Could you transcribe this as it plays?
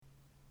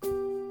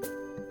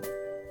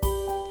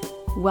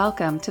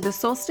Welcome to the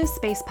Solstice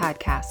Space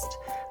Podcast.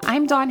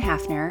 I'm Dawn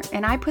Hafner,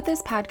 and I put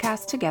this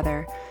podcast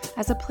together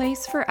as a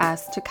place for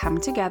us to come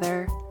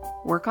together,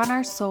 work on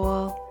our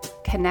soul,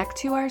 connect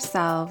to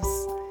ourselves,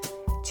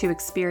 to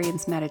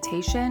experience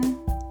meditation,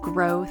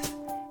 growth,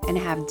 and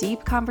have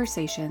deep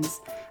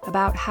conversations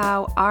about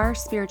how our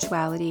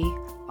spirituality,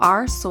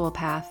 our soul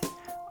path,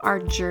 our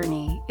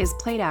journey is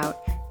played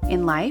out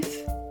in life,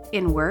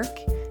 in work,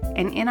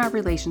 and in our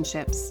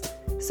relationships.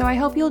 So I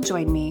hope you'll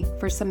join me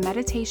for some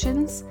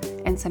meditations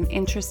and some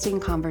interesting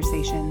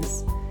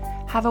conversations.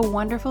 Have a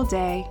wonderful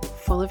day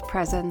full of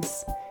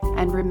presence,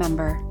 and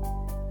remember,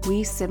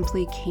 we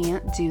simply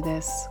can't do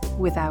this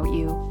without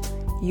you.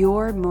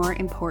 You're more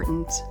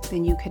important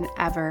than you can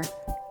ever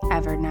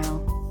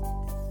know.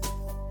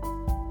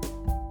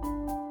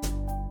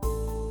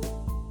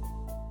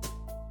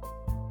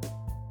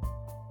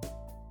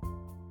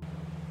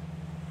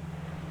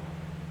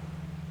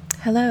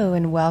 Hello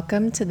and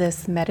welcome to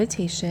this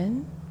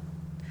meditation.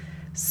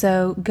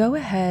 So go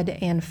ahead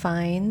and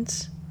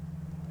find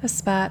a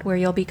spot where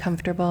you'll be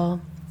comfortable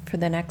for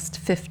the next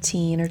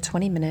 15 or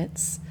 20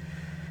 minutes.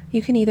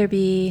 You can either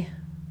be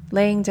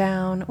laying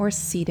down or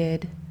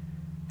seated,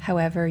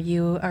 however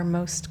you are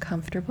most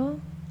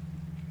comfortable.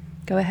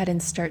 Go ahead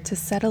and start to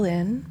settle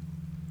in.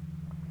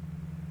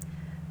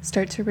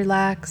 Start to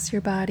relax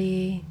your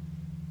body.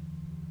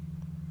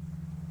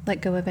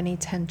 Let go of any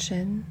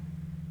tension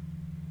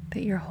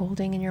that you're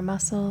holding in your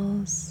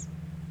muscles.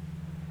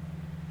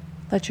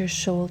 Let your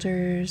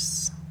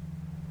shoulders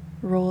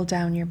roll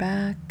down your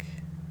back.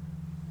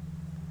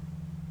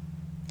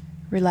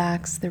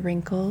 Relax the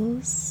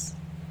wrinkles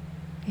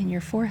in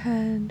your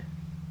forehead.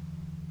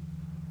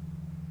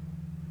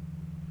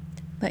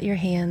 Let your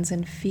hands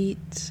and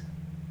feet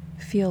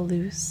feel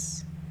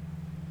loose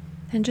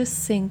and just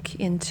sink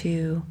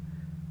into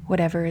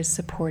whatever is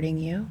supporting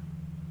you.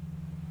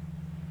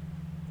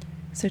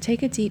 So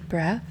take a deep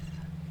breath.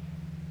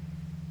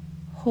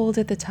 Hold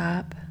at the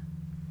top,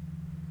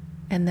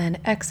 and then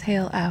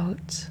exhale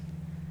out.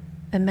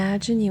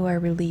 Imagine you are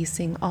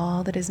releasing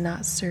all that is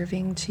not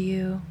serving to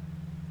you.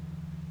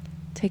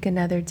 Take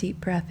another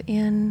deep breath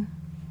in,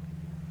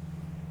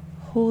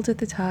 hold at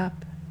the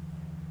top,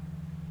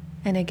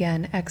 and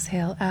again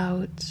exhale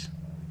out,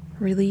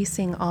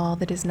 releasing all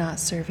that is not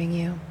serving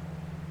you.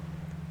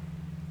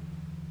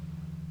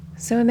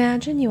 So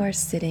imagine you are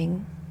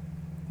sitting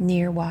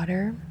near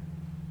water,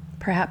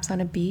 perhaps on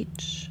a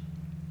beach.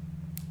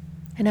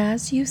 And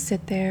as you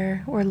sit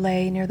there or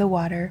lay near the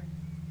water,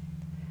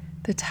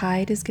 the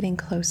tide is getting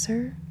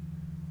closer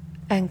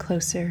and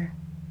closer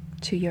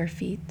to your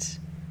feet,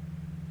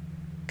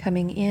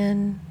 coming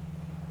in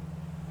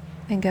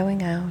and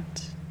going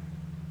out.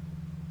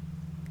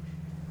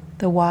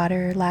 The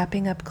water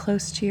lapping up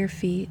close to your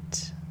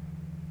feet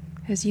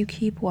as you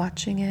keep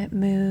watching it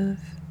move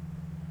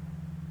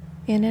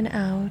in and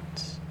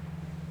out,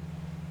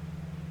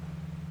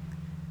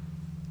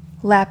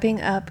 lapping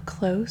up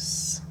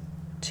close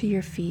to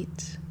your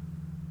feet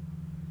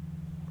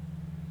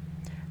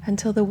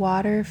until the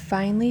water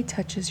finally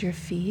touches your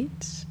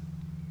feet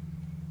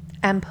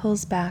and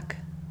pulls back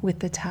with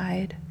the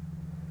tide,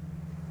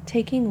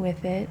 taking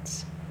with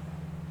it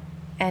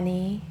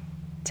any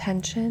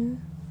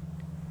tension,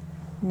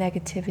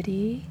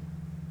 negativity,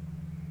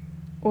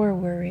 or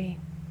worry,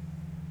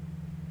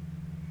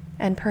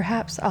 and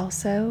perhaps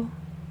also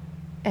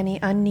any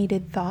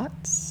unneeded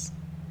thoughts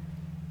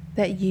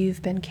that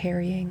you've been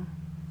carrying.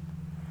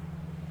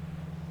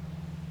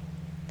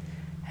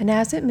 And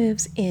as it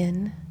moves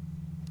in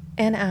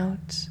and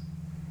out,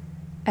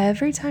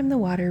 every time the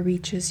water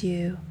reaches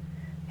you,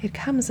 it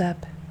comes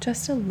up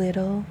just a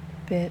little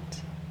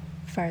bit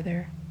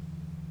farther,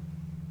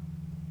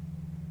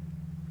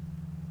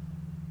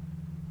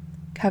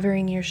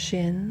 covering your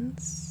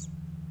shins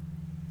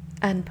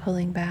and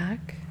pulling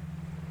back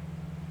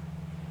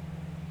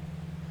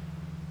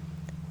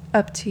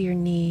up to your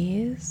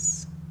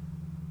knees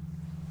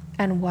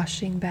and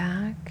washing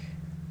back.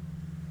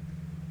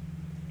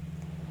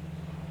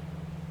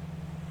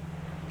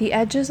 The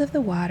edges of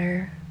the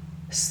water,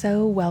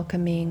 so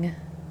welcoming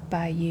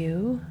by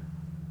you,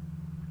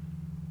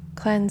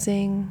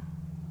 cleansing,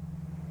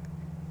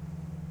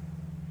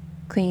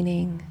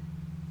 cleaning,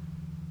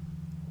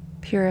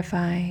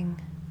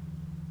 purifying,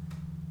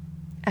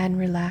 and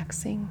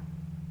relaxing.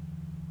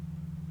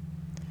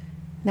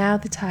 Now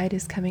the tide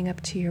is coming up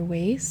to your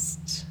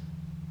waist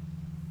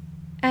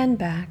and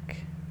back,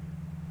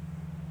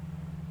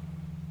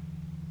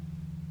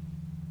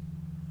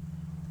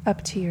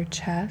 up to your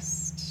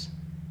chest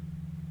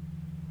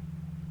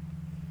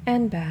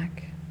and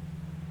back.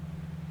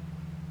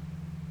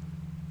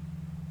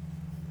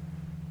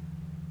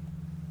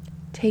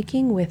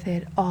 Taking with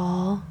it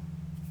all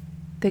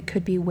that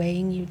could be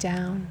weighing you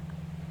down,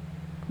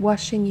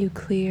 washing you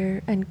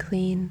clear and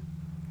clean.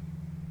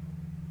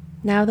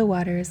 Now the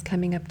water is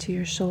coming up to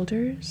your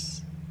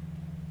shoulders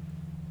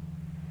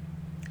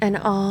and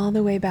all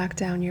the way back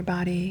down your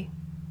body.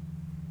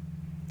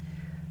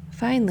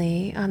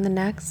 Finally, on the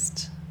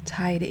next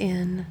tide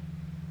in,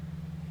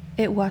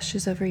 it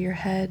washes over your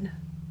head,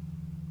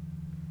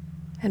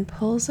 and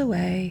pulls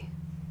away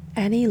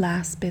any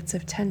last bits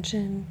of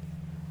tension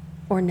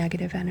or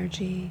negative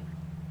energy.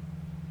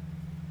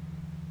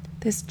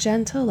 This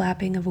gentle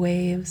lapping of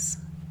waves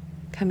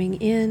coming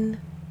in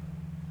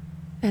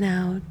and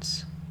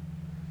out,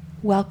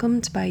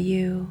 welcomed by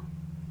you,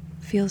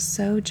 feels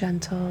so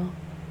gentle,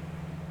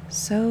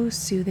 so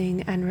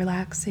soothing and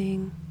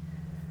relaxing.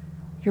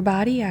 Your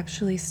body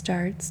actually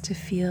starts to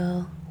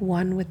feel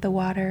one with the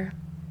water,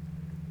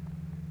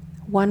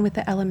 one with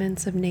the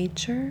elements of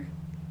nature,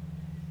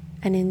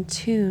 and in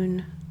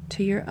tune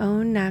to your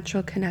own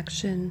natural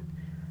connection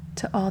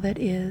to all that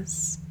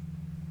is.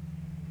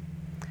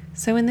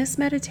 So in this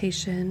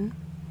meditation,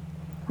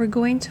 we're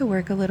going to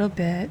work a little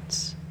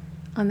bit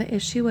on the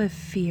issue of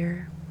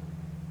fear.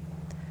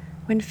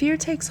 When fear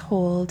takes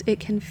hold, it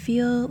can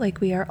feel like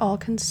we are all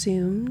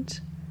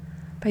consumed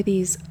by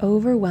these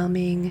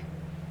overwhelming,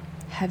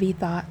 heavy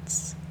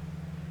thoughts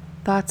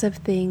of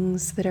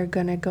things that are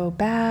going to go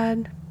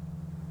bad.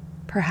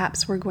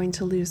 Perhaps we're going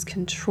to lose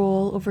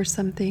control over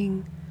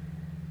something.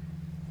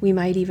 We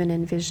might even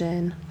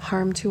envision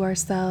harm to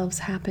ourselves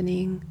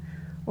happening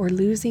or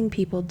losing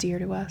people dear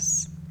to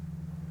us.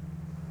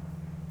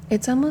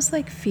 It's almost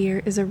like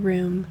fear is a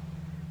room,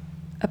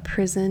 a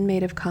prison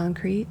made of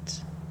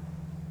concrete,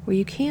 where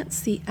you can't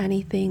see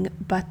anything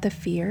but the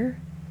fear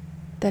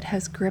that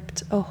has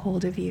gripped a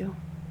hold of you.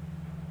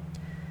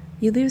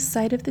 You lose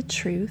sight of the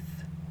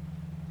truth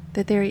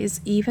that there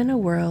is even a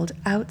world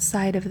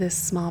outside of this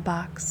small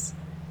box,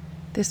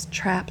 this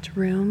trapped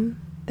room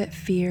that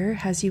fear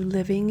has you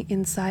living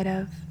inside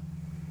of.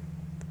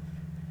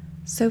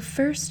 So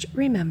first,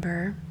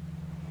 remember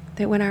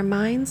that when our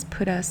minds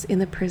put us in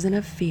the prison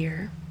of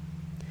fear,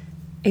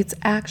 it's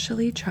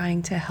actually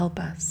trying to help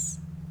us.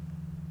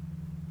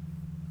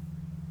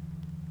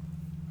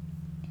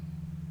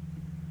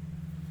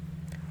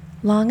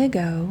 Long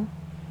ago,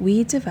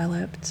 we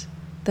developed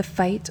the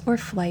fight or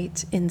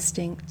flight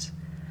instinct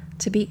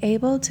to be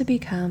able to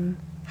become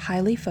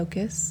highly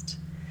focused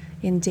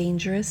in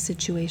dangerous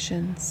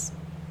situations.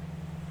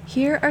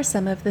 Here are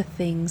some of the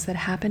things that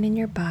happen in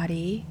your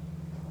body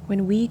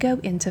when we go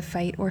into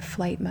fight or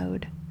flight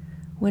mode,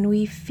 when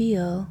we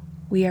feel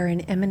we are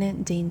in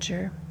imminent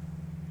danger.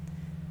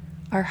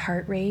 Our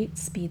heart rate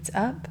speeds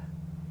up,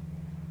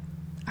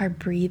 our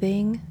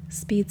breathing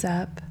speeds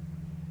up,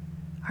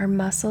 our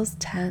muscles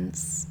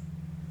tense,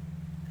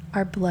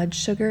 our blood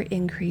sugar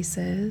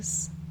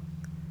increases,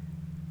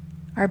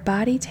 our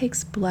body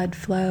takes blood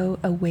flow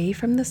away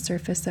from the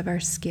surface of our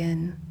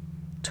skin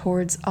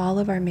towards all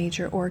of our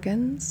major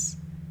organs.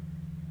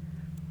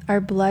 Our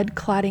blood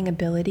clotting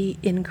ability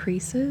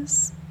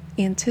increases,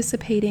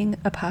 anticipating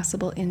a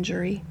possible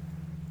injury.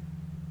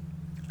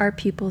 Our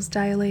pupils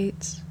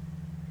dilate,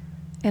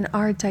 and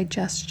our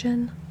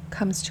digestion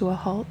comes to a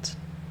halt.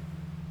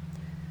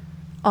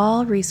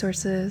 All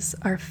resources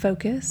are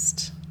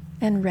focused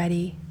and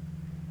ready,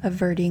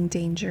 averting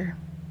danger.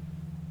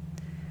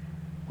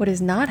 What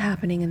is not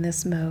happening in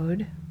this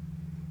mode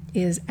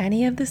is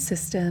any of the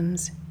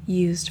systems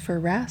used for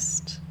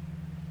rest,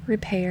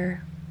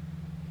 repair,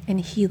 and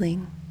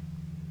healing.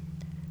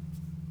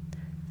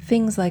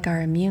 Things like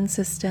our immune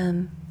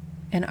system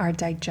and our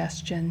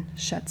digestion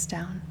shuts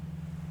down.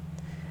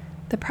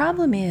 The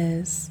problem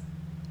is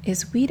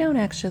we don't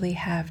actually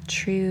have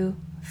true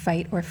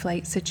fight or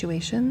flight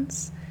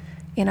situations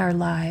in our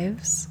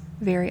lives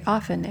very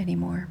often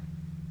anymore.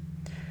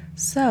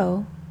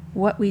 So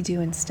what we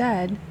do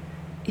instead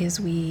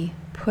is we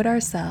put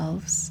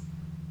ourselves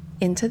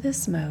into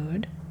this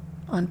mode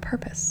on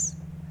purpose.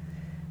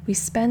 We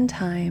spend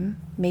time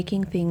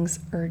making things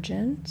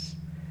urgent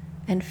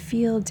and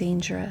feel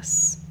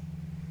dangerous.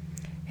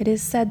 It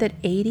is said that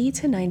 80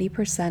 to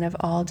 90% of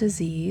all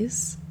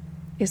disease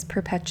is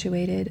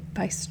perpetuated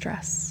by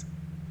stress.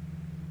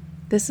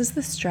 This is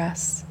the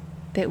stress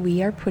that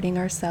we are putting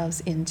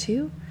ourselves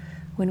into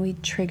when we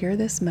trigger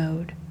this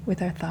mode with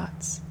our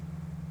thoughts.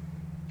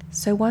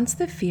 So once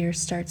the fear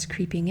starts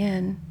creeping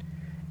in,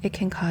 it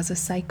can cause a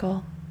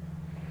cycle.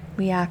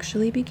 We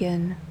actually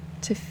begin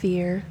to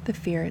fear the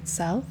fear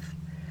itself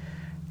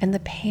and the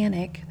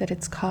panic that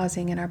it's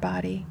causing in our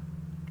body.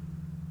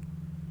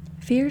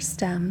 Fear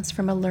stems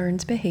from a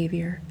learned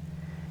behavior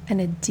and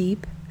a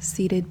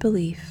deep-seated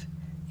belief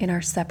in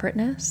our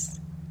separateness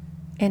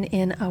and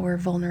in our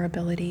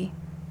vulnerability.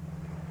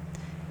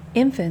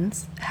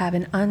 Infants have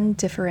an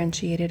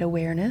undifferentiated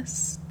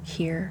awareness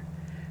here.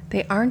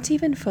 They aren't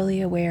even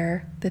fully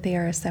aware that they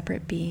are a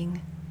separate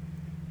being.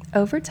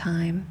 Over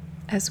time,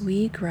 as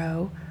we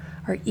grow,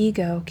 our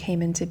ego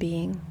came into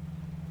being.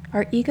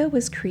 Our ego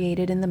was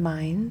created in the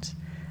mind,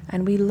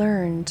 and we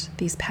learned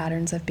these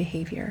patterns of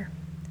behavior,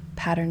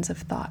 patterns of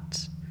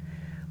thought.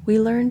 We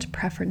learned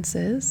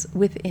preferences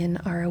within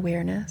our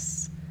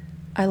awareness.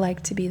 I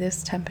like to be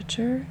this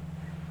temperature.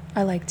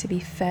 I like to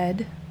be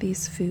fed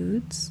these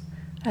foods.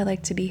 I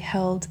like to be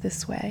held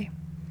this way.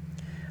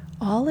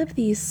 All of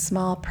these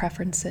small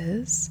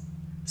preferences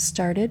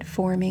started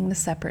forming the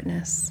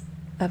separateness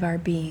of our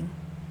being.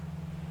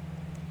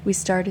 We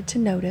started to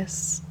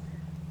notice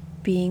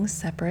being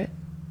separate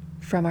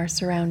from our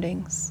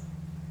surroundings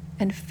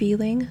and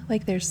feeling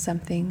like there's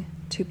something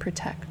to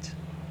protect.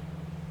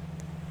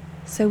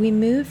 So we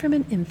move from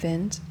an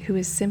infant who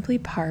is simply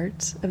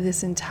part of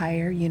this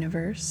entire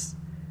universe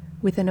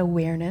with an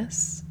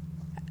awareness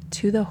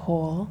to the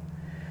whole,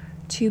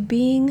 to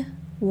being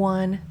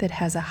one that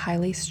has a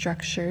highly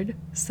structured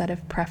set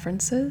of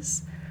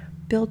preferences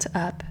built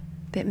up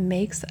that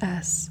makes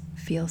us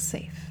feel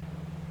safe.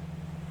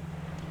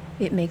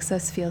 It makes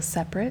us feel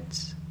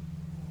separate,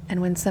 and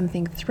when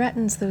something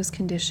threatens those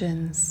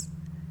conditions,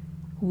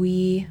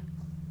 we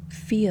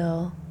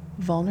feel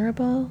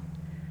vulnerable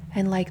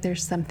and like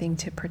there's something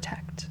to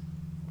protect.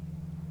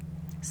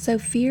 So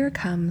fear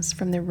comes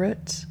from the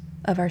root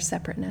of our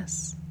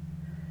separateness.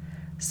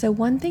 So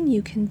one thing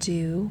you can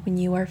do when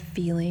you are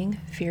feeling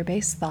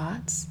fear-based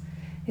thoughts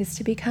is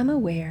to become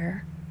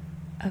aware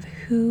of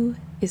who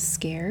is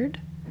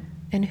scared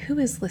and who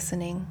is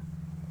listening.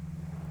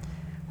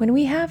 When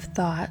we have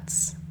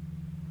thoughts,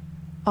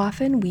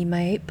 often we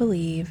might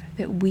believe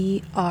that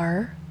we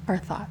are our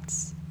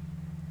thoughts.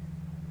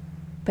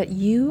 But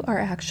you are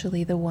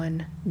actually the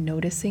one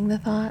noticing the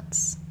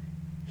thoughts,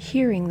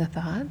 hearing the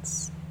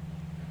thoughts,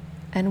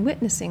 and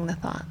witnessing the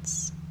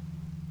thoughts.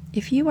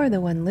 If you are the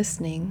one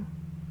listening,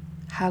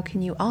 how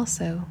can you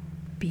also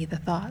be the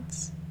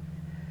thoughts?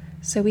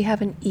 So we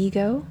have an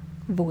ego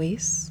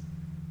voice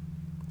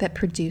that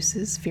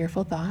produces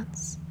fearful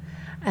thoughts,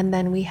 and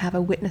then we have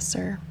a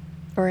witnesser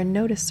or a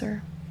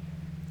noticer.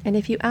 And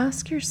if you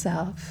ask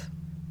yourself,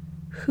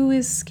 who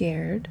is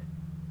scared?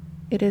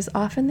 It is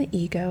often the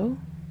ego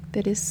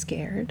that is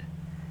scared,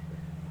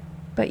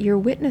 but your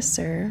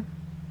witnesser,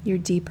 your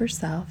deeper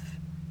self,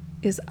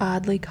 is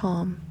oddly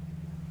calm.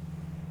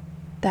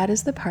 That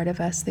is the part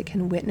of us that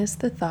can witness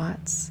the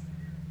thoughts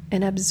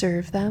and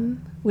observe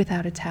them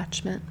without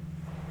attachment.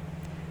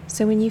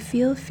 So when you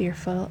feel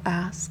fearful,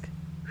 ask,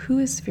 who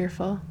is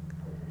fearful?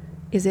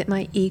 Is it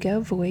my ego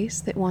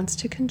voice that wants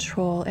to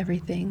control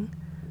everything,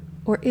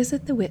 or is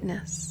it the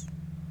witness?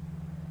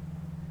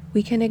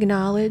 We can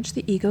acknowledge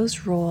the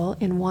ego's role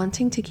in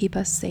wanting to keep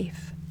us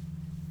safe.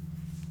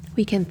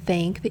 We can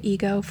thank the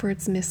ego for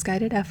its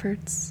misguided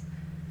efforts,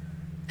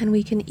 and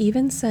we can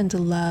even send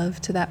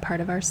love to that part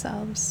of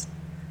ourselves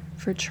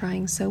for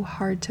trying so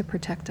hard to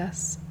protect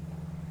us.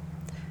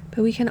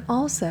 But we can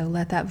also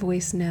let that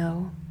voice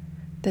know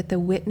that the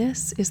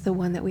witness is the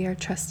one that we are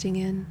trusting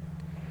in.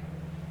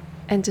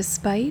 And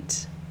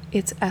despite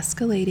its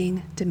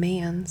escalating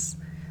demands,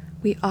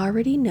 we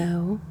already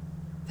know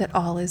that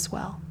all is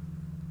well.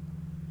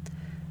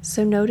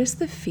 So notice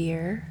the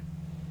fear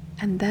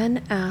and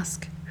then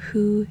ask,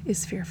 who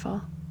is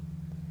fearful?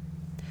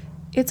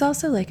 It's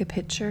also like a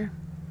picture.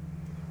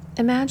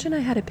 Imagine I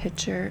had a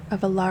picture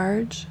of a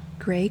large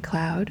gray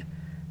cloud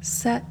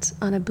set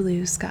on a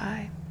blue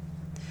sky.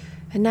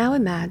 And now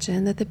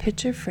imagine that the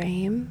picture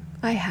frame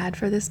I had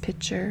for this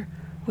picture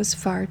was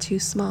far too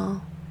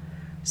small.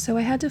 So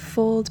I had to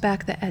fold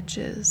back the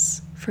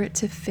edges for it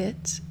to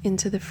fit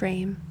into the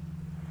frame.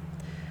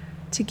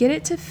 To get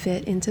it to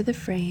fit into the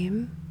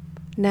frame,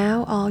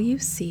 now all you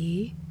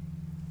see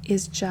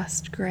is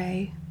just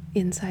gray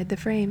inside the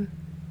frame.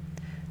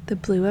 The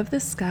blue of the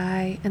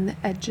sky and the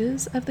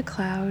edges of the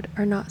cloud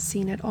are not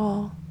seen at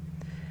all.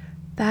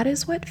 That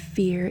is what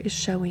fear is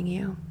showing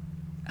you,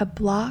 a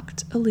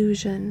blocked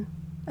illusion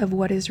of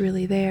what is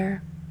really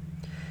there.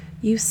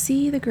 You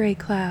see the gray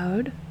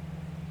cloud,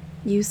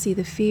 you see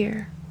the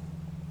fear,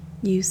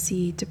 you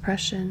see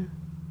depression.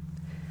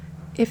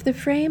 If the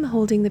frame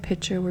holding the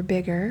picture were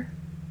bigger,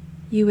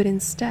 you would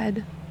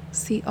instead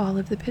see all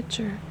of the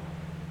picture.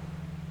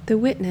 The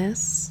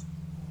witness,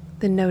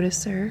 the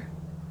noticer,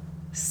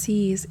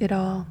 sees it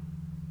all.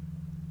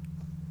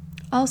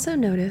 Also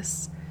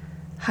notice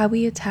how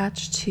we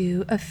attach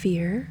to a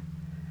fear,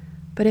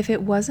 but if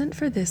it wasn't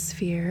for this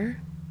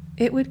fear,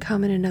 it would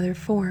come in another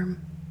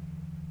form.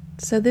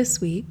 So this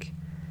week,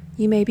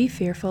 you may be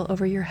fearful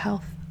over your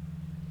health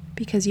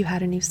because you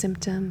had a new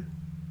symptom.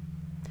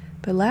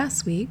 But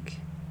last week,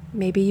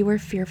 maybe you were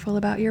fearful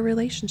about your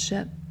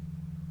relationship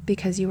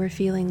because you were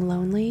feeling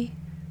lonely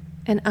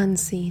and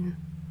unseen.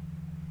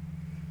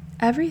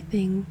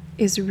 Everything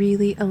is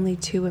really only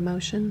two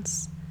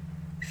emotions,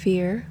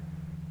 fear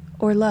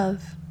or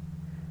love.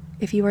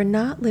 If you are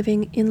not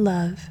living in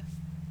love,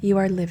 you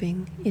are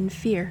living in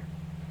fear.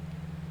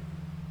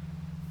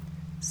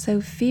 So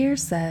fear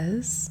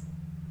says,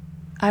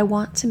 I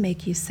want to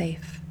make you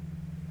safe.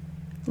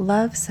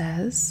 Love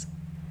says,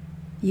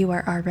 you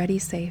are already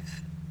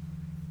safe.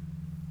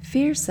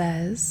 Fear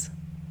says,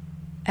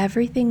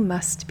 everything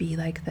must be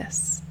like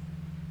this.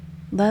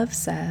 Love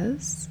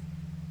says,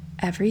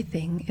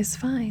 everything is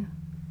fine.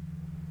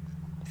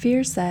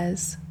 Fear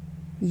says,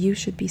 you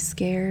should be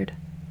scared.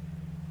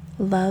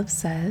 Love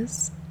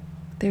says,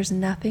 there's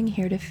nothing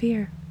here to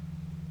fear.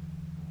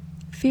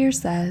 Fear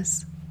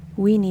says,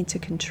 we need to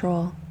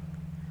control.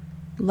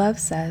 Love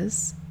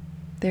says,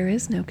 there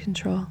is no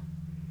control.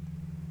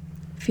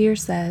 Fear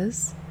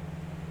says,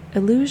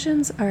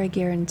 illusions are a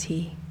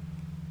guarantee.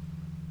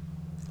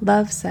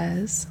 Love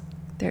says,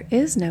 there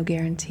is no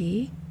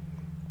guarantee,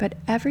 but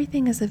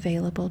everything is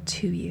available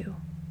to you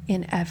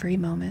in every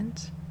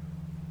moment.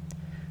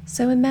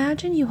 So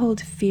imagine you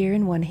hold fear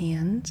in one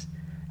hand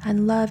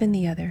and love in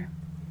the other.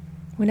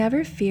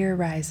 Whenever fear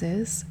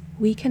arises,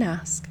 we can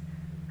ask,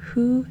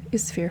 who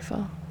is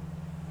fearful?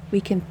 We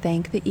can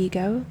thank the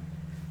ego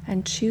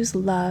and choose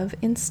love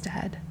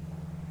instead.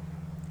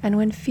 And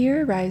when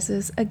fear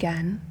arises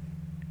again,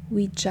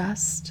 we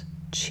just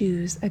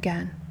choose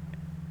again.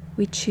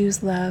 We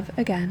choose love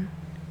again.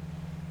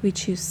 We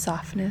choose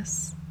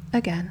softness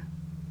again.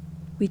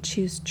 We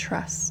choose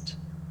trust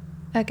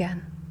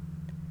again.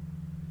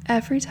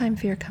 Every time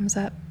fear comes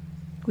up,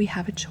 we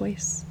have a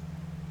choice.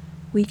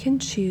 We can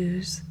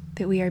choose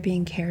that we are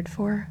being cared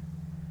for,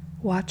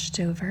 watched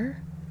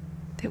over,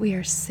 that we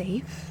are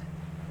safe,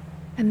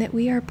 and that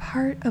we are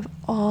part of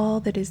all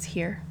that is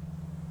here,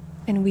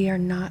 and we are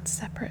not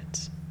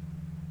separate.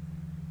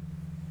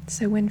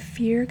 So when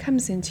fear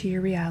comes into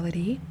your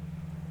reality,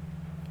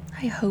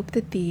 I hope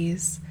that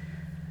these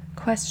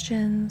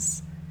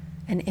questions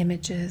and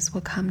images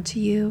will come to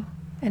you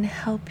and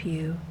help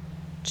you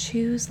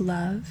choose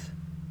love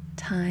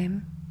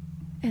time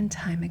and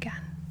time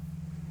again.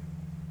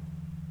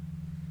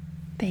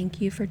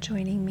 Thank you for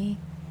joining me,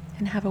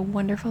 and have a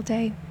wonderful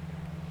day.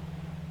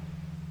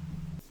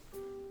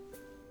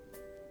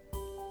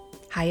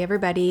 Hi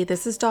everybody,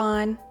 this is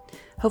Dawn.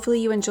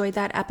 Hopefully you enjoyed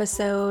that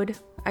episode.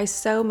 I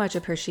so much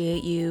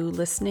appreciate you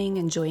listening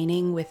and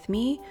joining with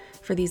me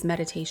for these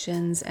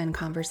meditations and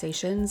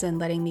conversations and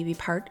letting me be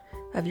part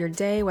of your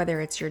day,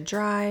 whether it's your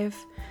drive,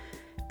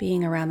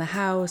 being around the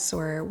house,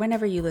 or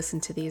whenever you listen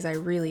to these. I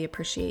really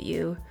appreciate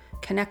you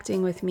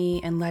connecting with me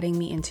and letting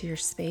me into your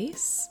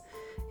space.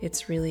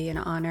 It's really an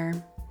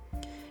honor.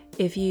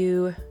 If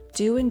you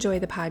do enjoy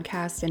the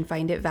podcast and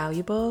find it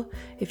valuable,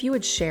 if you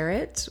would share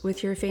it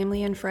with your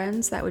family and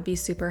friends, that would be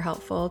super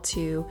helpful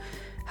to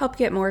help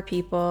get more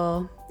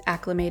people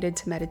acclimated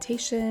to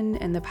meditation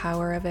and the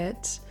power of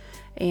it.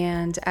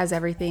 And as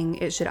everything,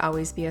 it should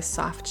always be a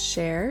soft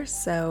share,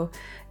 so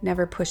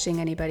never pushing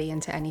anybody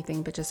into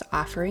anything, but just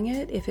offering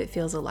it if it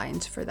feels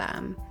aligned for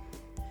them.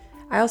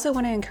 I also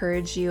want to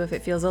encourage you, if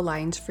it feels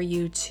aligned for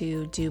you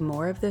to do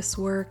more of this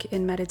work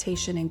in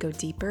meditation and go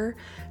deeper,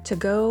 to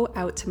go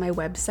out to my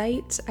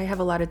website. I have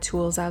a lot of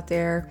tools out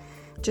there.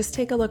 Just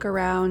take a look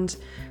around.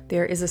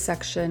 There is a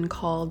section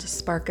called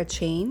Spark a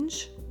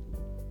Change.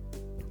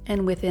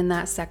 And within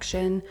that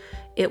section,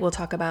 it will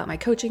talk about my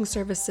coaching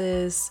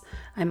services.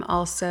 I'm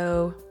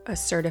also a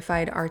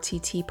certified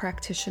RTT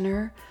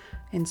practitioner,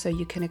 and so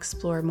you can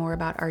explore more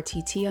about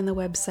RTT on the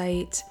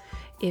website.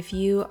 If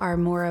you are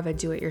more of a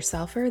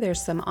do-it-yourselfer,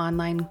 there's some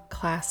online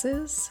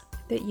classes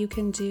that you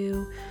can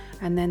do.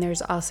 And then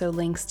there's also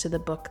links to the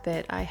book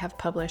that I have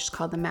published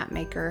called The Map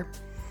Maker.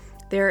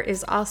 There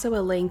is also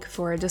a link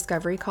for a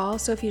discovery call.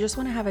 So if you just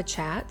want to have a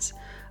chat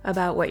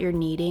about what you're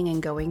needing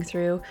and going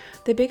through,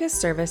 the biggest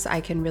service I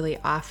can really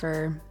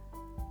offer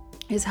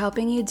is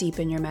helping you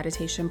deepen your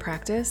meditation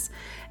practice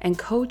and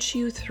coach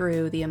you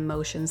through the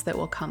emotions that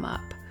will come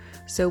up.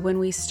 So when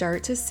we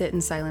start to sit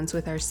in silence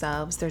with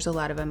ourselves, there's a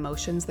lot of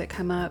emotions that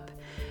come up.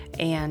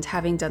 And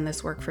having done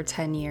this work for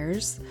 10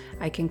 years,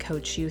 I can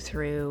coach you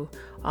through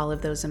all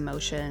of those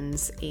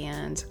emotions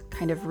and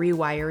kind of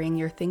rewiring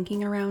your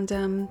thinking around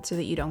them so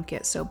that you don't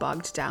get so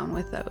bogged down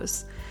with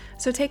those.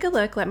 So take a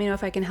look. Let me know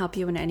if I can help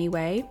you in any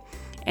way.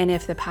 And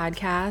if the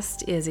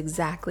podcast is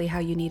exactly how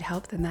you need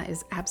help, then that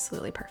is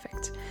absolutely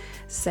perfect.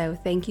 So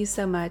thank you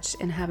so much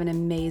and have an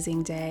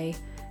amazing day.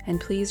 And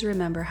please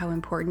remember how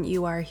important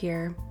you are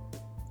here.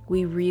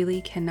 We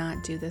really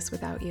cannot do this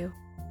without you.